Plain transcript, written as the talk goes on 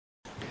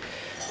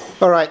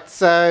All right,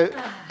 so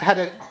I had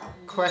a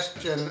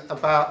question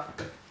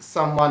about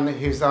someone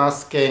who's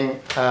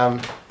asking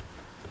about,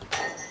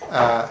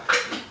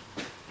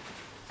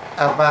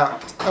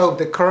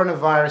 the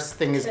coronavirus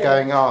thing is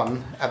going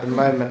on at the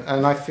moment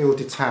and I feel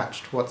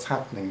detached. What's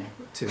happening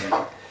to me?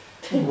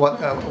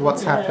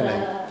 What's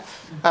happening?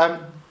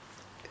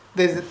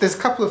 There's a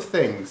couple of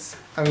things.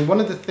 I mean, one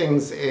of the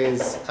things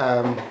is,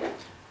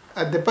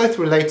 they're both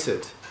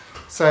related.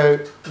 So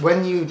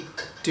when you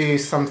do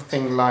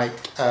something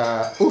like,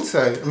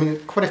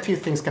 quite a few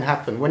things can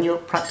happen. When you're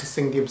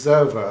practicing the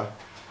observer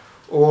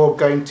or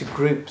going to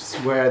groups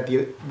where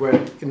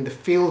in the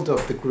field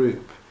of the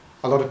group,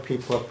 a lot of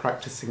people are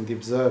practicing the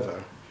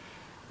observer,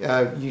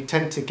 you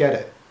tend to get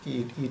it.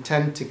 You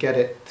tend to get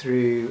it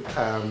through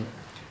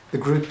the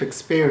group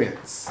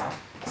experience.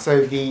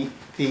 So the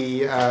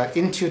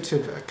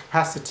intuitive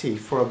capacity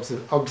for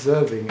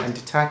observing and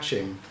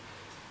detaching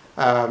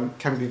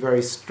can be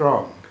very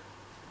strong.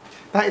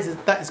 That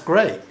is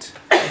great.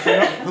 If you're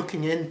not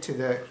hooking into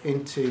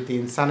the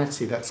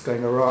insanity that's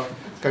going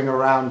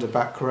around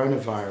about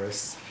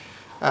coronavirus,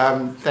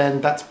 then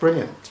that's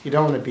brilliant. You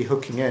don't want to be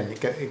hooking in.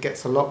 It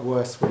gets a lot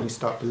worse when you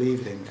start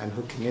believing and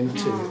hooking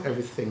into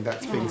everything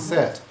that's being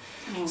said.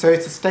 So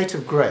it's a state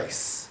of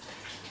grace.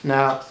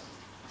 Now,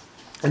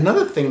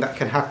 another thing that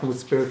can happen with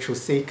spiritual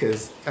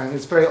seekers, and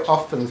it's very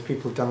often with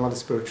people who've done a lot of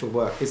spiritual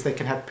work, is they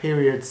can have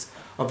periods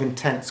of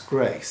intense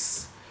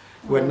grace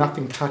where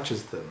nothing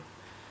touches them.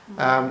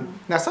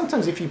 Now,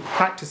 sometimes if you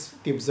practice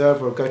the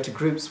observer or go to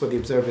groups where the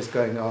observer is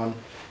going on,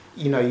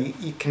 you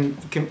can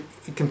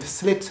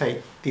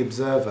facilitate the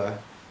observer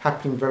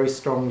happening very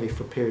strongly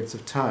for periods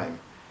of time.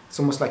 It's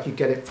almost like you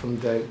get it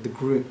from the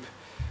group.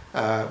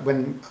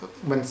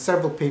 When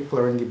several people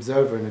are in the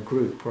observer in a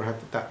group or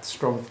have that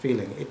strong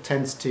feeling, it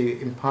tends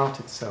to impart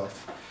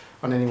itself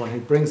on anyone who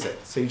brings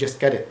it. So you just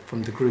get it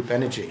from the group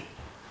energy.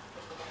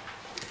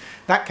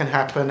 That can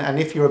happen, and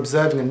if you're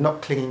observing and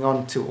not clinging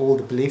on to all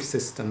the belief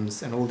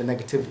systems and all the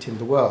negativity in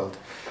the world,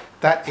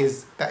 that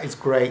is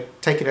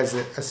great. Take it as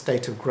a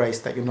state of grace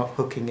that you're not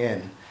hooking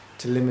in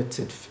to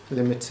limited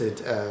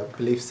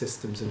belief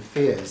systems and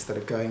fears that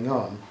are going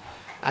on.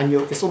 And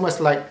it's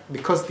almost like,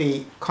 because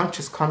the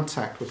conscious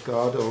contact with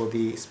God or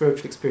the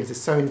spiritual experience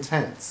is so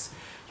intense,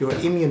 you're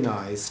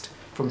immunized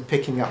from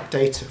picking up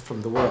data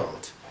from the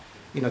world.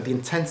 The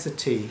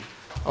intensity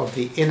of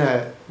the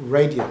inner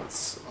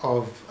radiance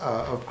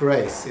of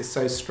grace is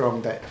so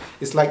strong that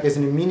it's like there's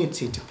an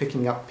immunity to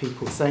picking up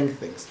people saying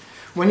things.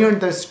 When you're in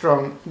those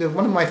strong,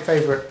 one of my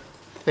favorite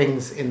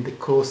things in the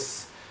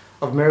Course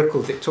of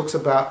Miracles, it talks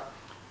about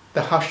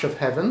the hush of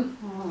heaven,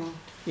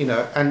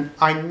 and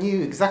I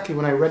knew exactly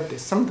when I read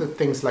this, some of the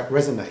things like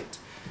resonate.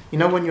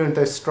 When you're in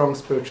those strong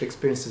spiritual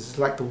experiences, it's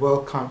like the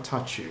world can't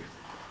touch you.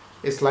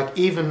 It's like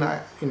even,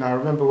 I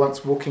remember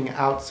once walking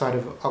outside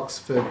of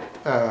Oxford,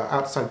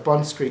 outside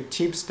Bond Street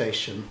tube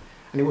station,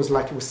 and it was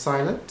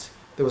silent.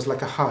 There was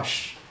like a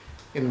hush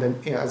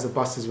as the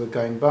buses were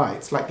going by.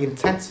 It's like the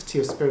intensity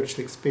of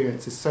spiritual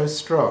experience is so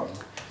strong.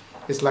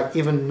 It's like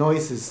even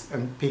noises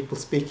and people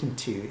speaking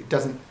to you,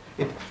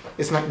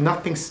 it's like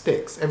nothing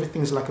sticks.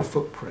 Everything's like a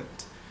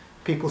footprint.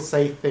 People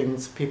say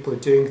things, people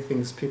are doing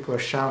things, people are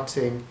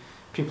shouting,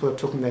 people are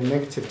talking their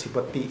negativity,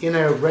 but the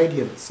inner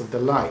radiance of the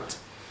light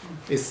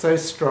is so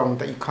strong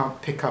that you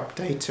can't pick up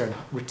data and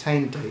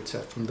retain data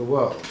from the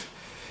world.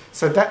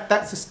 So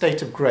that's a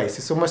state of grace.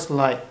 It's almost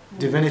like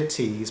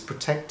divinity is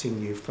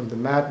protecting you from the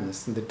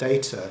madness and the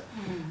data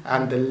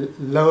and the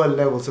lower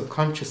levels of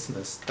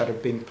consciousness that are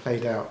being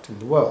played out in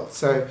the world.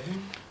 So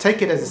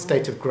take it as a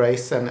state of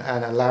grace and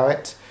allow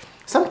it.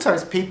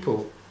 Sometimes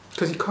people,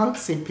 because you can't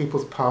see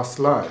people's past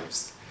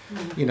lives,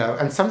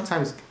 and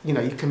sometimes you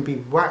can be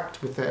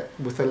whacked with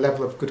a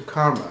level of good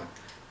karma,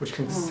 which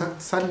can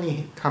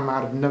suddenly come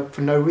out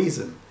for no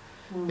reason.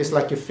 It's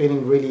like you're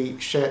feeling really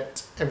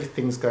shit,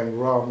 everything's going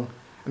wrong,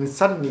 and then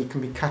suddenly you can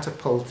be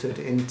catapulted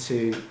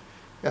into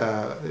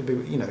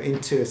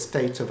a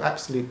state of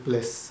absolute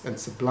bliss and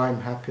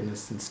sublime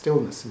happiness and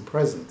stillness and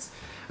presence.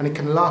 And it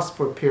can last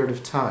for a period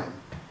of time.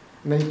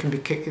 And then you can be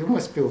kicked, it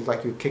almost feels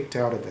like you're kicked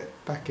out of it,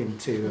 back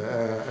into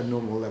a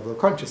normal level of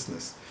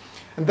consciousness.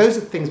 And those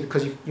are things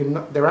because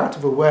they're out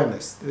of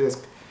awareness.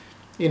 There's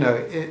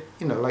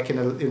like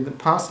in the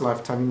past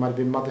lifetime, you might have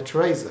been Mother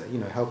Teresa,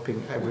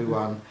 helping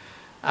everyone,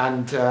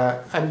 but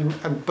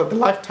the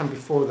lifetime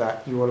before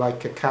that, you were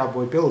like a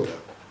cowboy builder,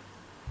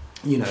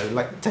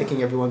 like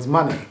taking everyone's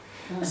money.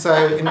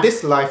 So in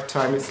this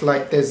lifetime, it's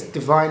like there's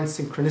divine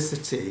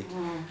synchronicity,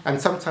 and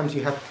sometimes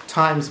you have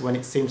times when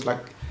it seems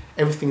like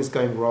everything is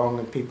going wrong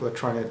and people are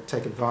trying to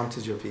take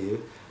advantage of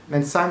you. And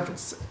then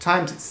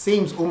sometimes it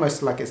seems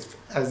almost like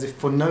as if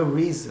for no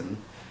reason,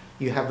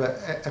 you have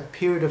a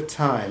period of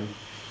time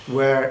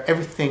where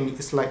everything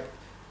is like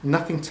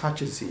nothing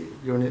touches you.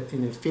 You're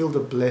in a field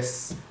of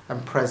bliss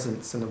and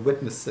presence and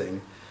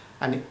witnessing.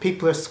 And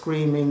people are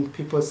screaming,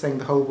 people are saying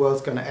the whole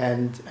world's going to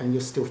end, and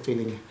you're still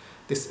feeling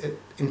this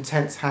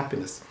intense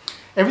happiness.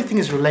 Everything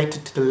is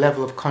related to the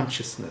level of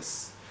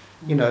consciousness.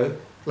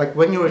 Like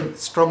when you're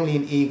strongly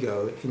in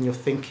ego, in your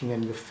thinking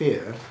and your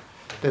fear,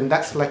 then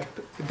that's like,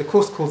 the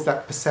Course calls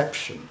that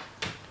perception.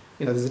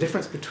 You know, there's a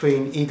difference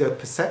between ego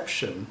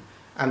perception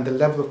and the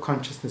level of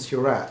consciousness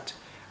you're at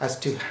as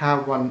to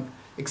how one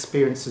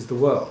experiences the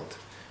world.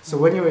 So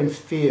when you're in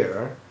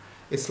fear,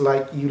 it's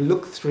like you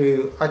look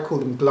through, I call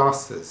them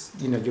glasses.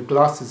 You know, your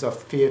glasses are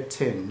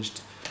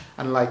fear-tinged,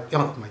 and like,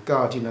 oh my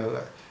God, you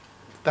know,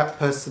 that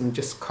person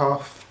just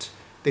coughed,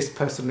 this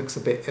person looks a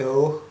bit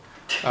ill,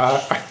 I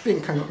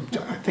think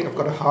I've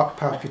got a heart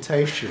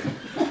palpitation.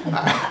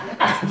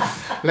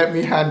 Let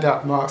me hand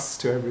out masks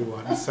to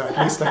everyone, so at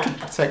least I can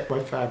protect my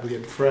family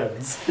and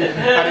friends.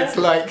 And it's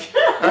like,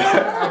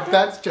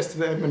 that's just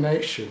an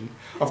emanation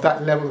of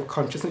that level of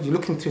consciousness. You're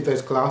looking through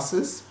those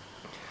glasses,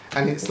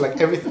 and it's like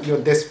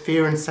everything. There's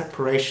fear and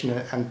separation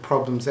and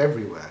problems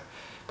everywhere.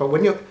 But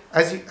when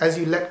as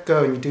you let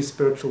go and you do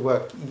spiritual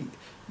work,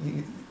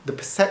 the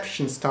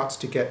perception starts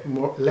to get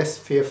less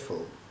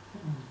fearful.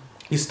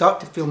 You start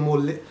to feel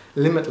more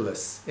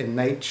limitless in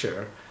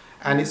nature,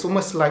 and it's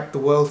almost like the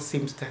world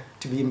seems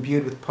to be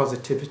imbued with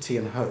positivity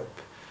and hope.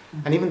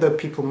 Mm-hmm. And even though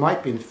people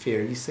might be in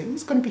fear, you say,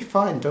 it's going to be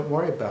fine, don't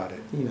worry about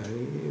it, you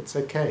know, it's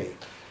okay.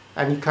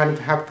 And you kind of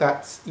have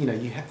that, you know,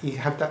 you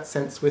have that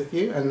sense with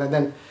you, and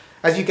then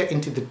as you get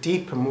into the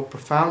deeper, more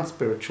profound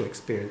spiritual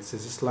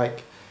experiences, it's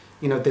like,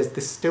 you know, there's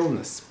this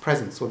stillness,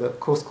 presence, or the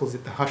Course calls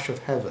it the hush of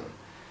heaven.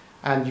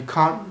 And you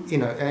can't, you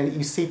know, and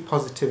you see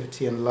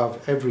positivity and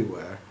love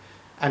everywhere.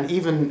 And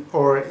even,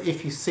 or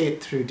if you see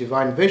it through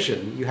divine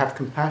vision, you have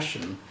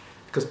compassion,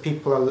 because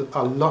people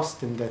are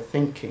lost in their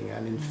thinking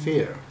and in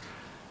fear.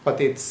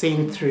 But it's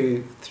seen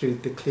through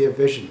the clear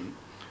vision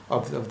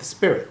of the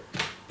spirit.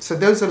 So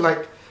those are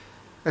like,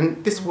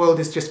 and this world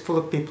is just full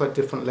of people at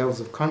different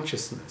levels of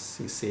consciousness,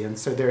 you see, and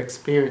so their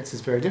experience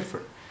is very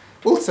different.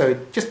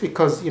 Also, just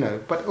because, you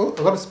know, but a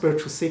lot of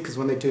spiritual seekers,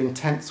 when they do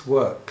intense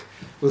work,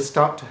 will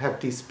start to have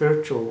these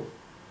spiritual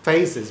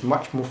phases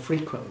much more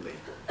frequently.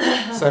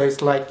 So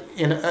it's like,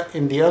 in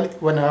the early,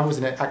 when I was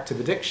in active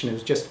addiction, it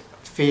was just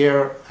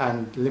fear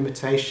and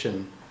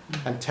limitation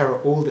and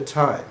terror all the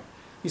time.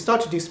 You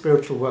start to do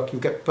spiritual work, you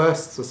get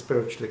bursts of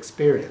spiritual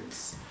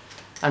experience.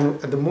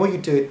 And the more you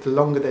do it, the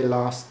longer they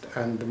last,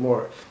 and the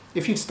more...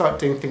 If you start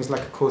doing things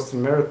like A Course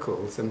in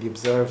Miracles and the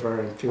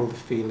Observer and Feel the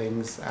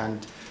Feelings,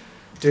 and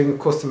doing A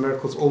Course in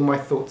Miracles, all my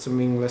thoughts are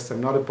meaningless,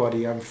 I'm not a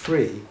body, I'm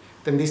free,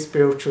 then these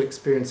spiritual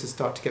experiences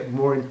start to get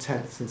more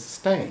intense and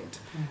sustained.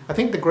 I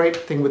think the great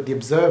thing with the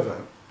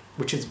Observer,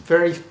 which is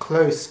very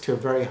close to a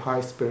very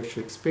high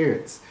spiritual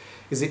experience,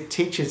 is it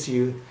teaches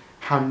you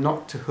how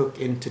not to hook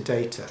into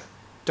data.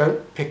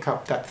 Don't pick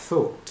up that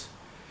thought.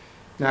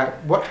 Now,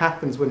 what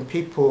happens when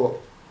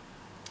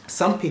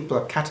some people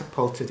are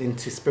catapulted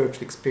into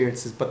spiritual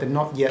experiences, but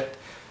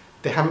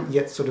they haven't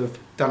yet sort of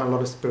done a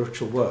lot of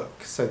spiritual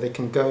work, so they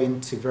can go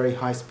into very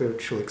high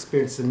spiritual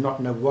experiences and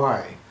not know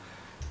why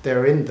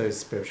they're in those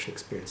spiritual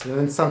experiences. And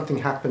then something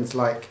happens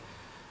like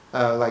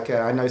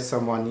I know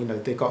someone, you know,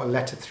 they got a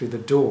letter through the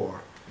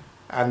door,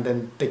 and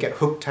then they get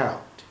hooked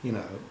out, you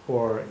know,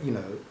 or, you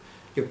know,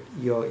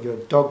 your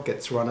dog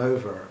gets run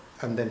over,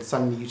 and then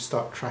suddenly you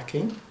start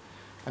tracking,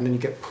 and then you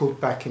get pulled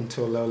back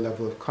into a low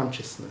level of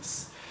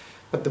consciousness.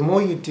 But the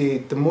more you do,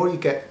 the more you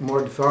get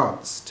more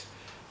advanced.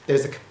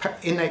 There's an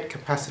innate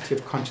capacity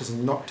of consciousness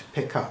not to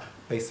pick up,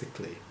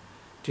 basically.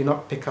 Do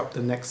not pick up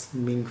the next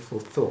meaningful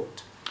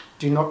thought.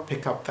 Do not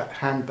pick up that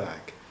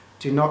handbag.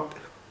 Do not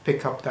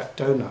pick up that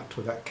donut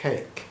or that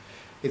cake.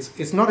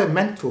 It's not a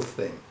mental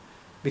thing,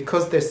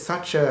 because there's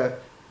such a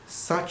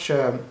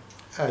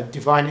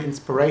divine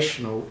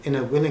inspirational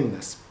inner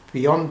willingness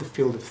beyond the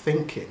field of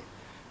thinking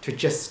to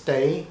just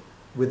stay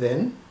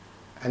within,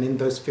 and in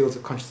those fields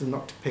of consciousness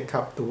not to pick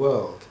up the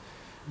world.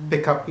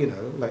 Pick up, you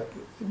know, like,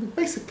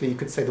 basically you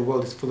could say the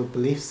world is full of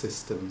belief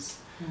systems.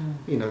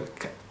 You know,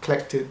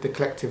 the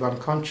collective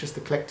unconscious,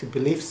 the collective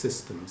belief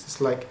systems. It's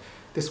like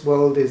this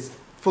world is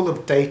full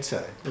of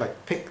data,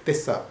 like pick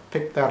this up,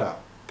 pick that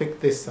up, pick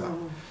this up.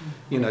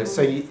 You know,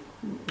 so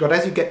but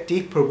as you get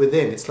deeper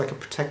within, it's like a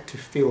protective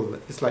field.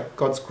 It's like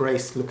God's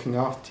grace looking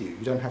after you.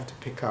 You don't have to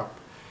pick up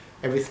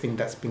everything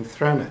that's being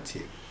thrown at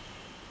you.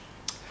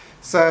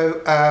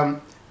 So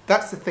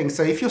that's the thing.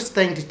 So if you're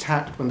staying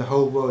detached when the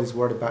whole world is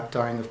worried about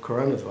dying of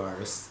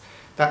coronavirus,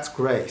 that's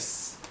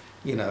grace,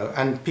 you know.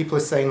 And people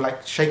are saying,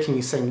 like, shaking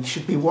you, saying you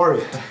should be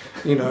worried,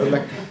 you know,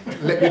 like,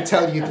 let me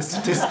tell you the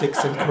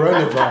statistics on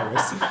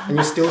coronavirus, and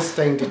you're still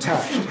staying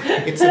detached.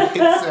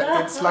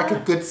 It's like a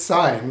good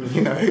sign,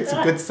 you know. It's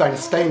a good sign.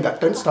 Stay in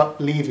that. Don't start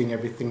believing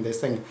everything they're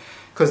saying,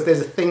 because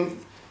there's a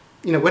thing.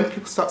 You know, when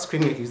people start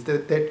screaming at you,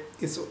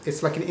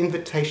 it's like an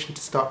invitation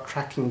to start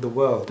tracking the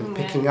world and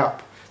picking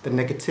up the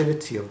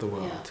negativity of the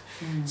world.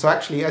 So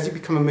actually, as you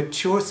become a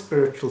mature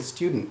spiritual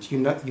student, you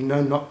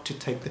know not to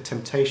take the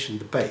temptation,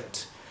 the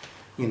bait.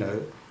 You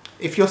know,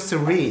 if you're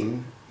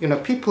serene, you know,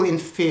 people in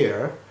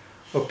fear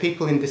or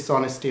people in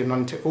dishonesty and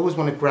non-integrity always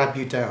want to grab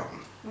you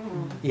down.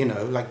 You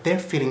know, like, they're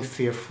feeling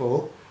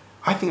fearful.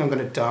 I think I'm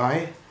going to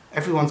die.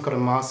 Everyone's got a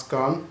mask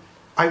on.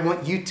 I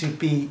want you to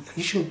be,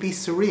 you shouldn't be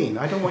serene.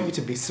 I don't want you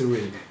to be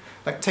serene.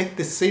 Like, take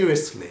this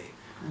seriously.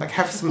 Like,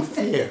 have some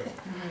fear.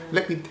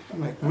 Let me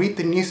like read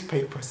the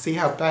newspaper, see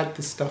how bad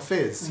this stuff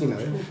is, you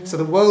know. So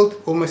the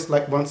world almost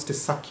like wants to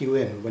suck you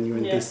in when you're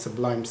in these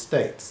sublime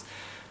states.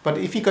 But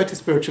if you go to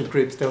spiritual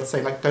groups, they'll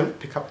say like, don't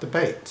pick up the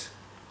bait,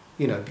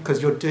 you know,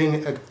 because you're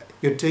doing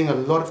a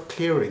lot of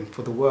clearing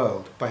for the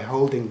world by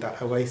holding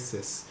that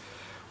oasis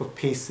of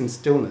peace and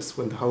stillness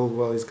when the whole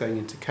world is going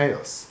into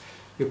chaos.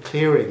 You're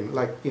clearing,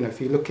 like, you know, if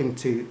you look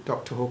into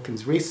Dr.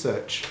 Hawkins'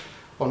 research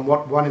on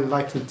what one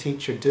enlightened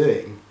teacher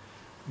doing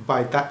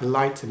by that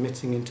light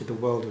emitting into the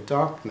world of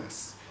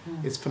darkness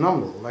is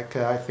phenomenal. Like,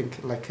 I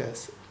think like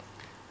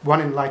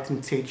one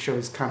enlightened teacher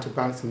is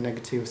counterbalancing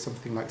negative of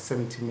something like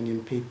 70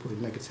 million people in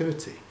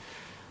negativity.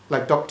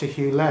 Like Dr.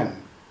 Hugh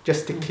Len,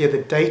 just to clear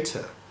the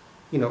data,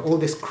 you know, all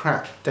this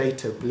crap,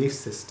 data, belief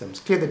systems,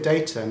 clear the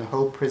data and a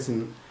whole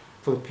prison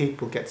full of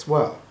people gets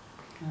well.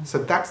 So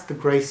that's the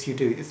grace you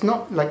do. It's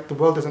not like the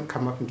world doesn't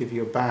come up and give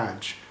you a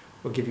badge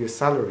or give you a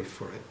salary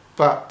for it,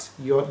 but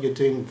you're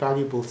doing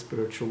valuable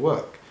spiritual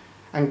work,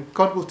 and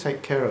God will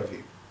take care of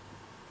you.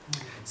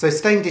 So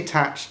staying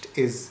detached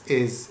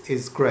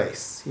is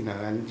grace, you know,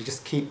 and you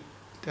just keep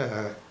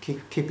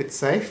it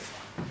safe.